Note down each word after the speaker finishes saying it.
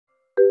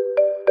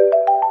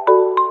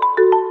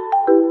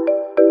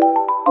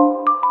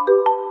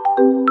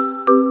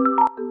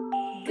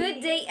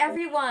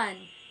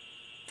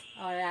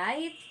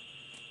Alright,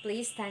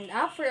 please stand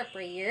up for a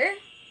prayer.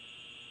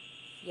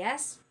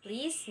 Yes,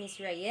 please, Miss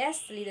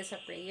Reyes, lead us a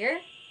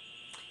prayer.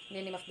 In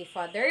the name of the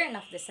Father, and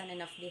of the Son,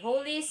 and of the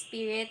Holy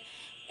Spirit.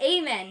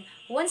 Amen.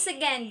 Once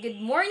again, good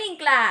morning,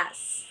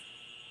 class.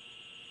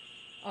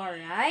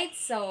 Alright,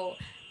 so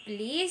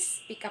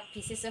please pick up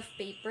pieces of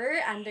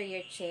paper under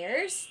your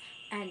chairs,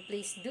 and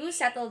please do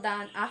settle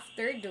down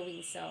after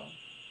doing so.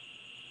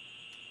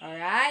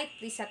 Alright,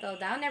 please settle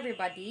down,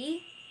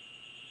 everybody.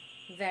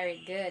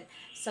 Very good.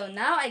 So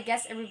now I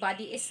guess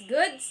everybody is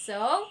good.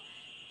 So,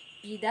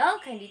 Beadle,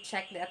 kindly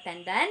check the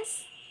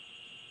attendance.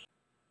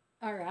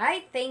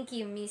 Alright, thank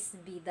you, Miss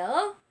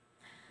Beadle.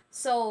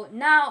 So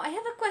now I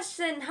have a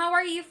question. How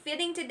are you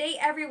feeling today,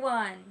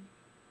 everyone?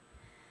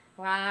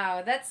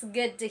 Wow, that's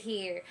good to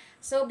hear.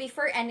 So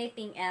before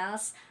anything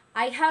else,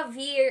 I have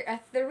here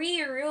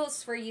 3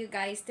 rules for you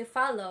guys to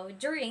follow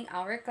during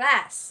our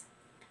class.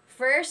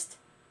 First,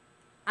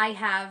 I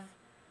have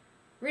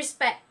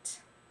respect.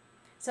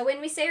 So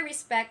when we say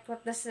respect,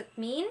 what does it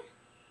mean?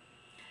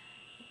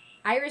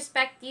 I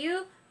respect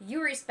you,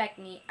 you respect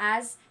me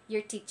as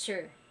your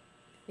teacher.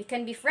 We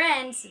can be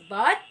friends,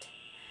 but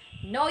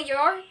know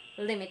your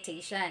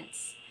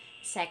limitations.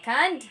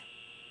 Second,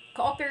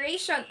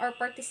 cooperation or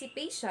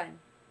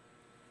participation.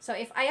 So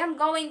if I am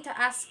going to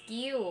ask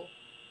you,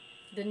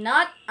 do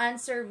not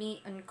answer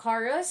me on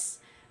chorus,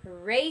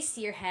 raise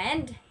your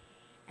hand,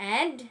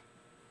 and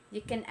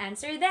you can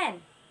answer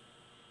then.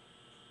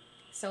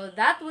 So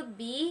that would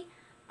be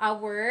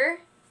our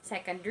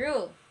second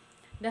rule.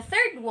 The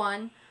third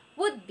one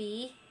would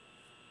be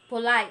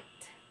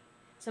polite.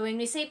 So when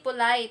we say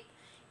polite,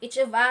 each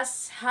of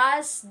us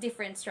has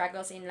different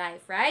struggles in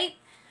life, right?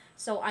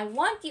 So I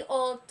want you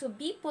all to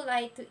be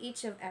polite to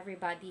each of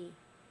everybody,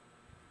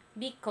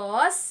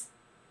 because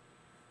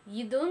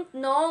you don't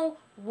know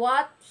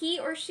what he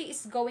or she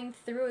is going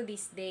through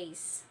these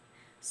days.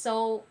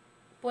 So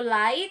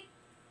polite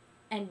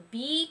and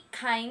be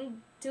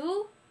kind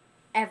to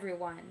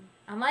everyone.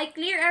 Am I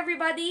clear,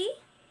 everybody?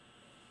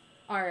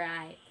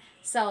 Alright.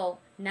 So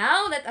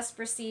now let us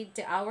proceed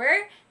to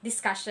our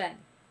discussion.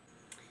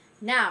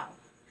 Now,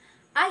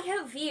 I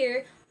have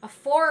here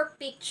 4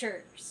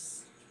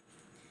 pictures.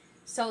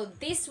 So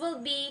this will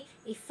be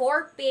a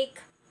 4-pick,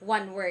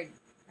 1 word.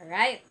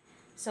 Alright?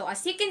 So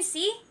as you can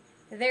see,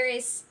 there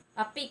is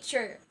a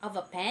picture of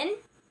a pen,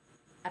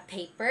 a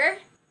paper,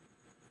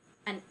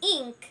 an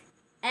ink,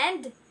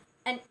 and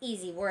an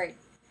easy word.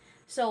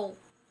 So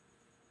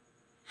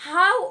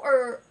how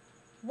or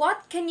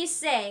what can you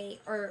say,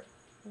 or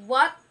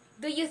what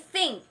do you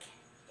think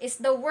is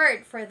the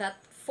word for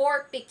that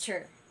 4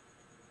 picture?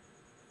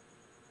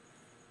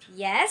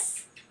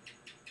 Yes?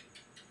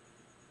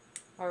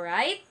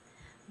 Alright?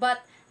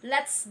 But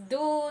let's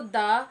do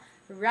the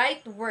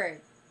right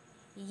word.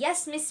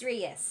 Yes, Miss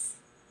Reyes.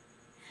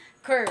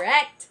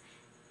 Correct.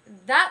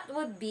 That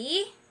would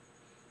be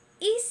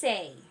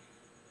Isay.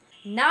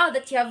 Now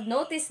that you have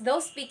noticed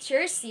those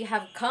pictures, you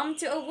have come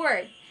to a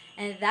word,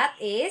 and that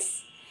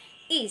is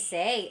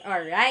Isay.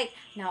 Alright.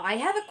 Now I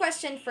have a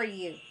question for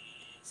you.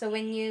 So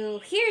when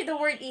you hear the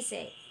word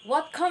Isay,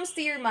 what comes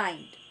to your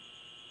mind?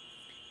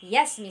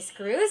 Yes, Miss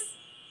Cruz.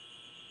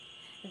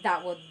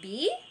 That would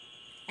be.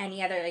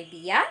 Any other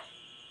idea?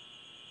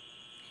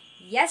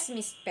 Yes,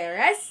 Miss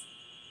Perez.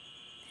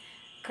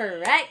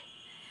 Correct.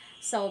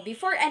 So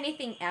before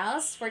anything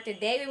else, for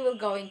today we will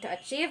going to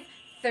achieve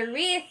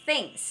 3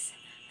 things.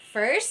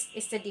 First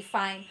is to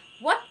define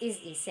what is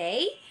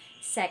Isay.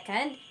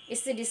 Second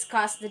is to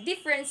discuss the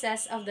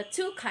differences of the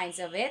 2 kinds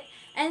of it.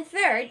 And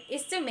third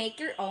is to make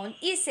your own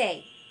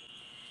Isay.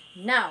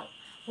 Now,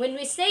 when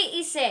we say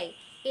Isay,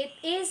 it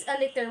is a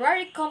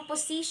literary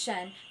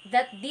composition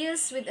that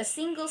deals with a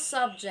single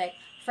subject,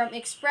 from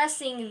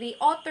expressing the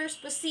author's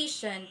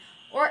position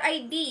or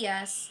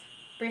ideas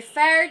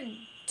preferred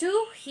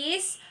to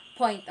his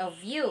point of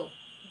view.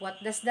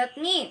 What does that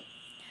mean?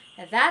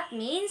 That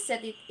means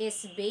that it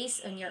is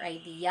based on your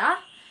idea,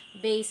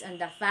 based on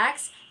the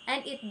facts,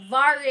 and it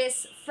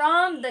varies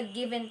from the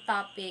given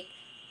topic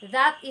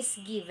that is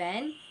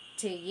given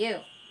to you.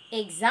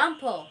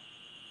 Example,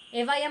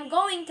 if I am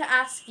going to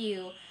ask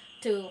you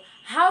to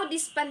how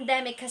this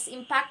pandemic has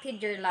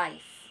impacted your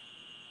life.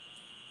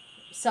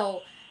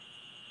 So,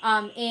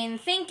 in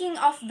thinking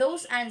of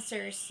those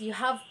answers, you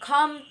have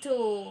come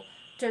to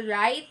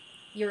write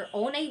your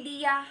own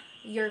idea,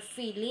 your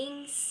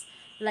feelings,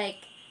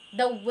 like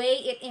the way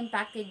it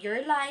impacted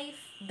your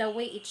life, the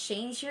way it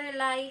changed your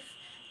life,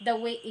 the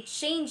way it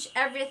changed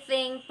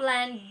everything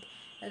planned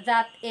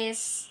that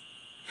is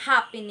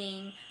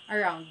happening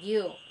around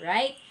you,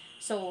 right?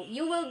 So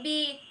you will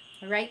be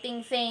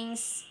writing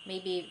things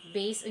maybe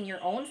based on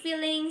your own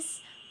feelings,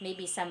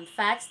 maybe some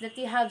facts that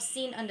you have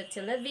seen on the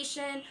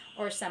television,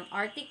 or some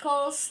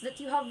articles that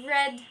you have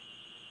read.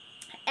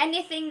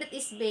 Anything that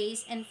is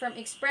based and from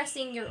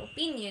expressing your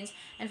opinions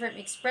and from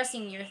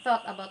expressing your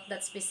thought about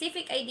that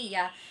specific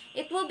idea,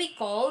 it will be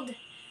called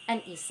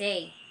an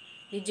essay.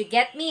 Did you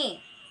get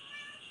me?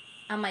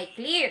 Am I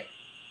clear?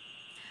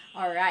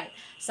 Alright,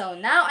 so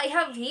now I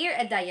have here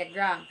a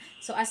diagram.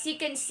 So as you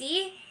can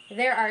see,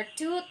 there are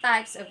two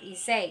types of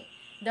essay.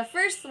 The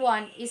first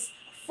one is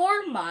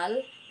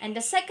formal and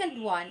the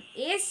second one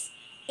is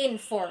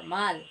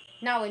informal.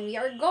 Now, when we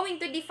are going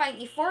to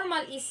define a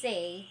formal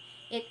essay,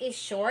 it is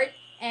short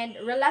and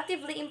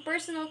relatively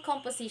impersonal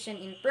composition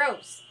in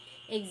prose.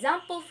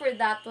 Example for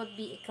that would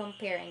be a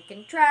compare and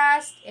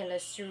contrast,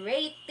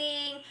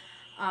 illustrating,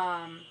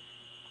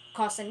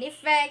 cause and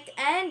effect,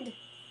 and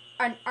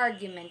an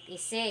argument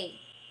essay.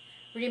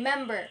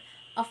 Remember,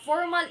 a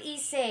formal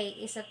essay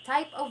is a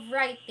type of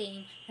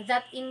writing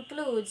that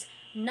includes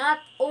not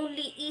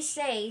only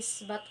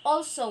essays but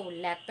also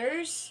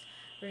letters,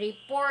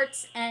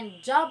 reports,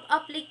 and job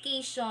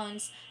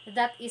applications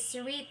that is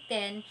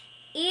written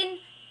in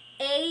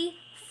a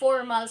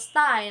formal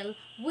style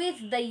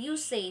with the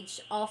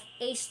usage of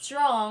a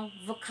strong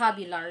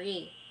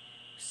vocabulary.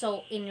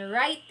 So, in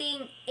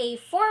writing a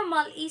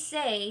formal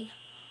essay,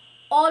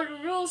 all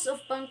rules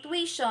of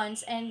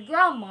punctuations and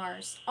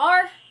grammars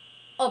are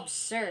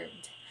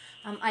observed.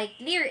 Am I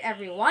clear,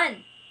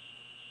 everyone?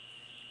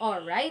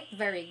 Alright,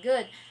 very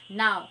good.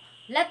 Now,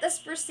 let us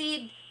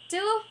proceed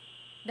to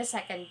the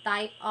second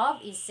type of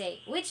essay,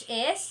 which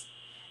is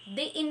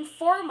the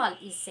informal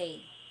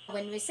essay.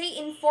 When we say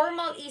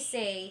informal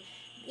essay,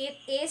 it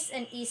is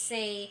an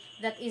essay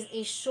that is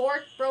a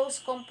short prose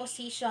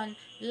composition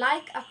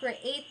like a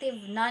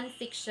creative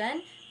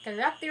non-fiction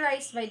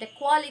characterized by the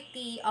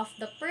quality of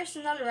the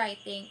personal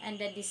writing and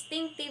the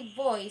distinctive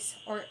voice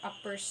or a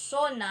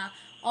persona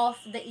of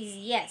the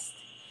essayist.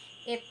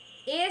 It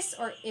is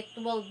or it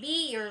will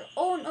be your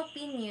own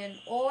opinion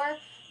or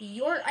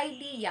your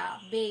idea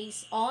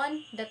based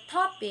on the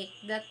topic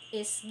that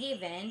is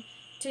given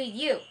to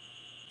you.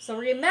 So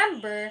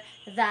remember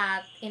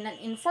that in an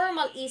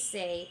informal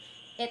essay,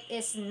 it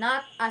is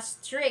not as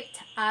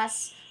strict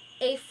as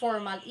a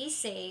formal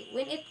essay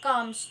when it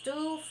comes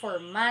to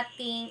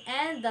formatting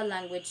and the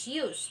language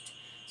used.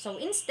 So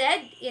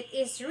instead, it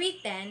is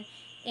written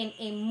in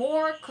a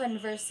more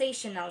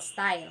conversational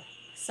style.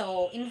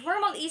 So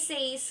informal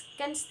essays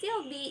can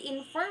still be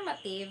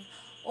informative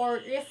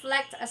or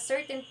reflect a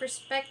certain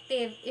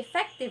perspective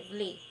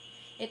effectively.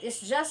 It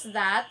is just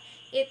that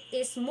it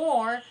is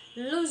more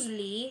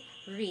loosely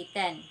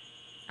written.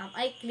 Am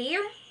I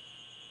clear?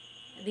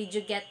 Did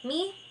you get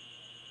me?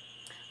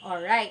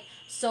 Alright,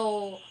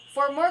 so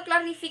for more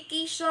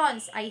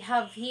clarifications, I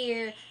have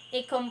here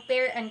a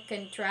compare and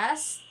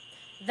contrast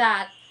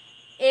that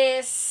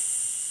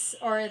is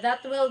or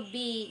that will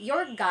be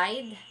your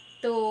guide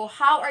to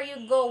how are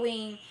you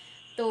going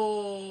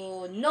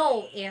to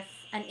know if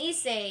an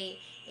essay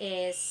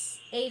is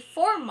a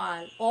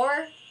formal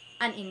or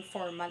an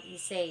informal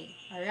essay.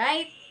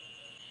 Alright?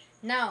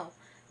 Now,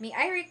 may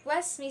I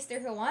request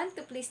Mr. Juan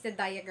to place the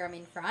diagram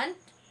in front?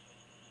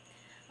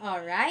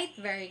 Alright,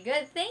 very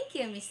good. Thank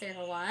you, Mr.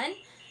 Juan.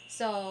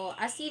 So,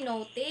 as you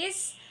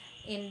notice,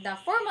 in the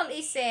formal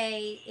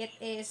essay, it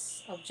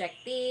is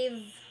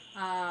objective,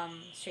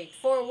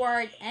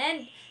 straightforward,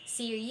 and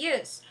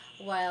serious.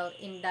 While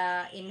in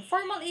the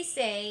informal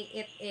essay,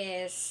 it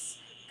is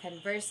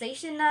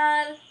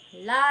conversational,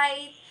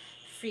 light,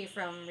 free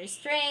from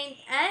restraint,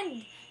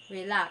 and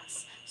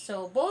relaxed.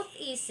 So, both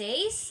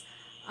essays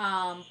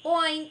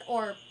point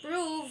or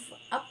prove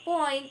a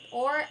point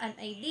or an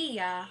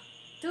idea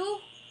to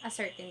a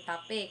certain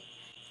topic.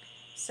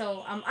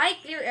 So, am I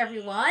clear,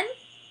 everyone?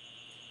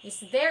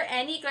 Is there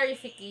any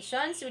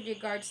clarifications with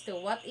regards to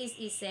what is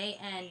essay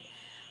and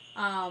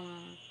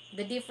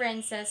the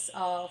differences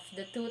of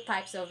the two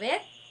types of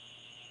it?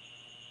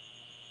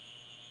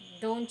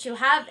 Don't you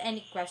have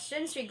any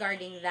questions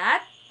regarding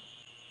that?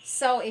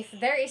 So, if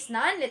there is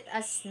none, let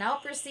us now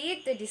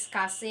proceed to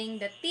discussing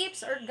the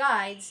tips or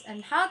guides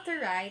on how to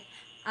write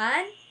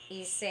an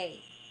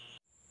essay.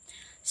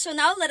 So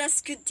now let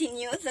us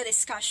continue the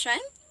discussion.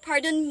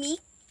 Pardon me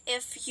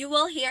if you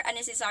will hear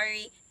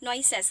unnecessary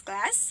noises,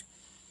 class.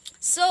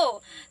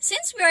 So,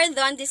 since we are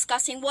done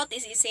discussing what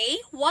is essay,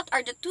 what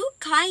are the two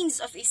kinds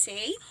of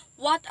essay,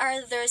 what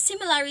are their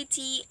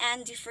similarity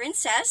and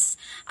differences,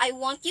 I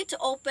want you to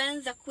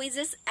open the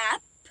quizzes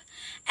app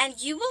and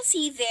you will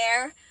see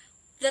there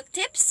the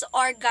tips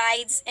or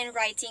guides in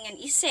writing an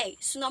essay.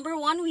 So number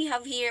one, we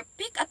have here,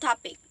 pick a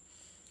topic.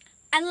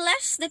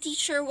 Unless the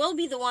teacher will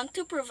be the one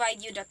to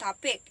provide you the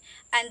topic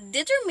and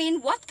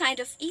determine what kind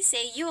of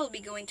essay you will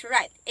be going to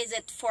write. Is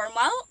it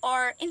formal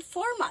or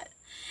informal?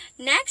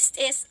 Next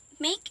is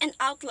make an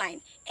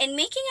outline. In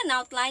making an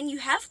outline, you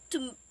have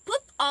to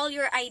put all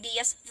your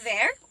ideas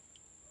there.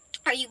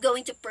 Are you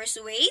going to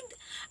persuade?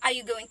 Are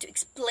you going to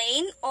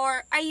explain?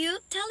 Or are you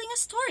telling a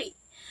story?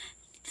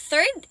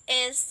 Third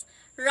is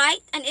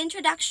write an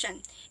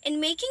introduction. In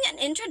making an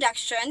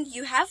introduction,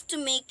 you have to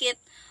make it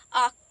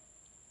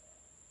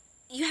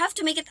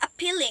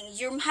appealing.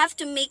 You have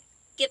to make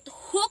it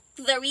hook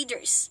the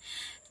readers.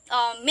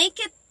 Make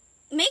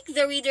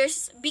the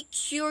readers be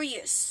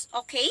curious.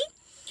 Okay.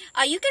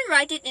 You can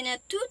write it in a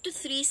 2 to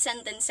 3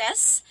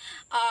 sentences.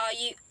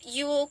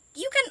 You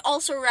can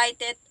also write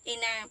it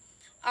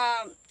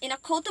in a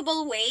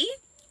quotable way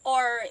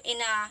or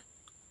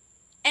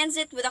ends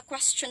it with a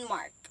question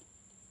mark.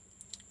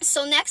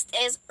 So next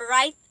is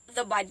write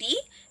the body,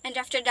 and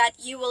after that,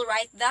 you will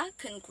write the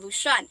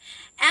conclusion.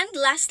 And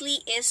lastly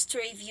is to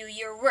review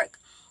your work.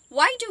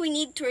 Why do we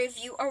need to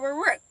review our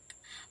work?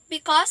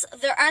 Because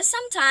there are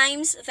some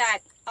times that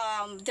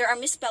there are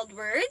misspelled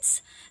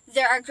words,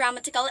 there are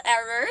grammatical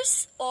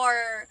errors,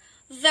 or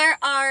there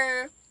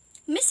are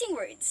missing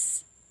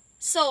words.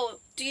 So,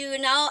 do you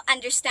now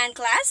understand,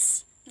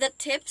 class, the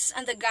tips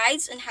and the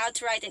guides on how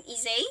to write an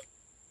essay?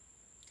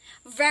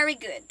 Very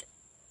good.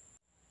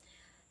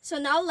 So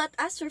now let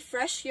us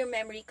refresh your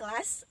memory,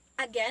 class.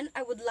 Again,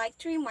 I would like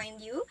to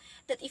remind you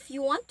that if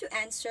you want to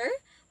answer,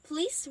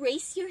 please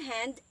raise your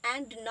hand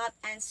and do not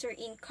answer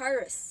in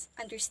chorus.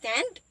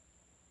 Understand?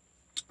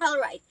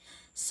 Alright,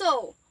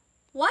 so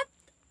what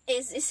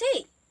is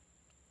essay?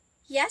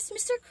 Yes,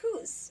 Mr.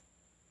 Cruz.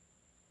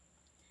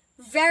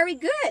 Very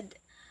good.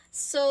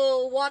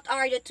 So what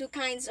are the two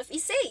kinds of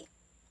essay?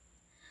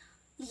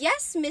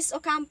 Yes, Miss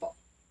Ocampo.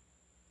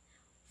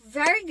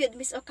 Very good,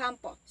 Miss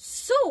Ocampo.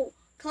 So,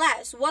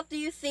 class, what do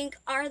you think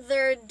are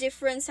their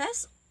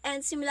differences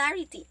and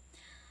similarity?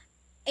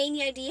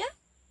 Any idea?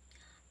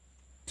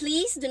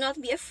 Please do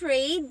not be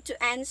afraid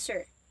to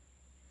answer.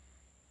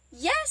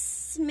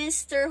 Yes,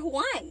 Mr.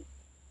 Juan.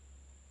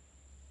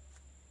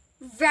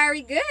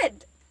 Very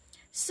good.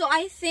 So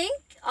I think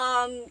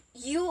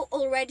you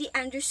already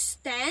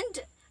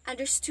understood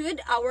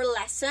our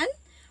lesson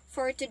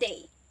for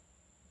today.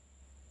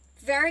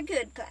 Very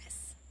good,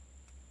 class.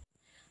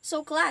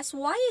 So class,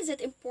 why is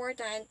it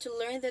important to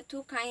learn the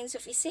two kinds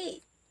of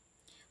essay?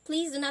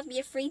 Please do not be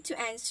afraid to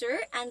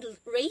answer and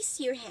raise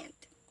your hand.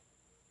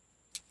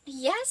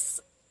 Yes,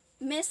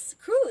 Miss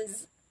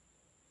Cruz.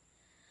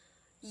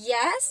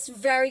 Yes,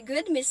 very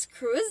good, Miss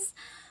Cruz.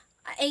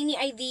 Any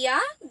idea?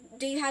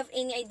 Do you have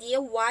any idea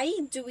why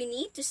do we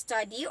need to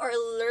study or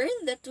learn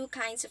the two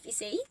kinds of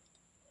essay?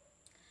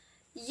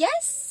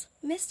 Yes,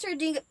 Mr.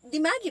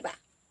 Dimagiba.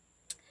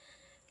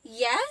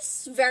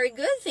 Yes, very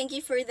good. Thank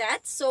you for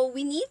that. So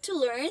we need to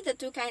learn the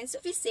two kinds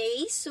of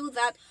essay so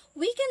that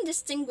we can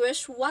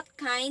distinguish what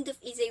kind of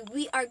essay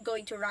we are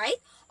going to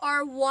write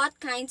or what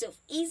kinds of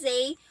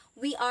essay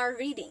we are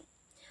reading.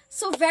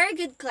 So very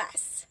good,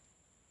 class.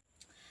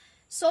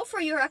 So for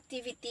your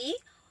activity,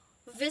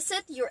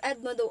 visit your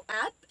Edmodo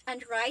app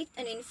and write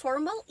an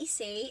informal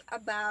essay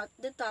about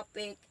the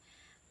topic,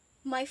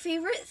 my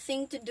favorite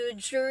thing to do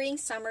during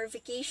summer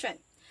vacation.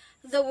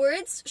 The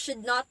words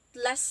should not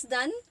less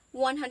than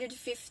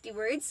 150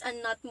 words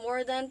and not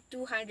more than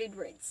 200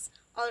 words.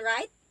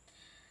 Alright?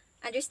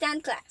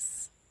 Understand,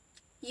 class?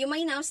 You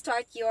may now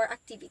start your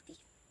activity.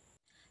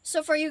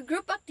 So for your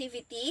group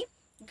activity,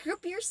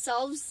 group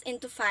yourselves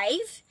into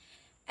 5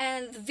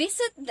 and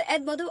visit the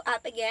Edmodo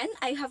app again.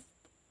 I have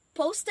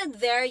posted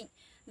there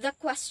the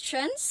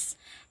questions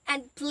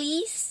and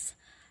please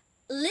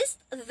list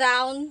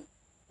down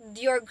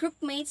your group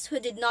mates who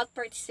did not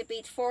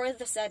participate for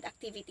the said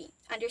activity.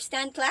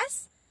 Understand,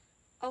 class?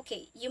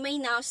 Okay, you may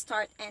now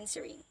start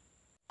answering.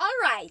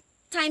 Alright,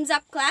 time's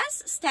up,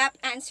 class. Stop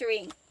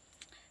answering.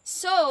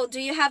 So, do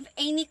you have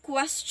any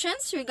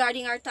questions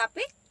regarding our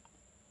topic?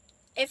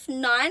 If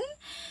none,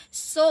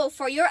 so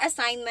for your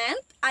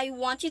assignment, I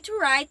want you to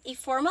write a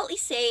formal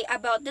essay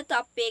about the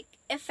topic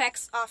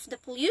effects of the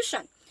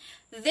pollution.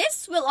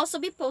 This will also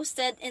be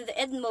posted in the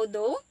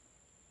Edmodo,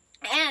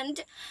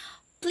 and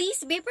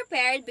please be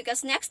prepared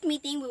because next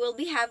meeting we will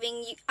be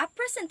having a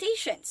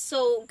presentation.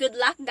 So good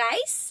luck,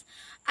 guys.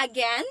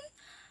 Again,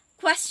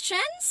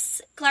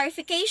 questions,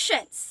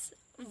 clarifications,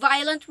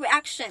 violent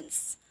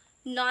reactions,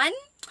 none.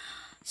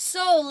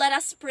 So let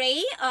us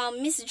pray.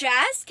 Miss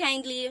Jazz,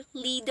 kindly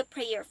lead the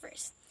prayer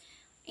first.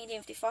 In the name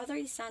of the Father,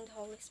 the Son, and the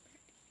Holy Spirit.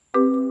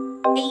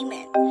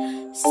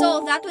 Amen.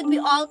 So that would be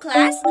all,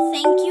 class.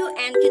 Thank you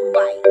and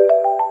goodbye.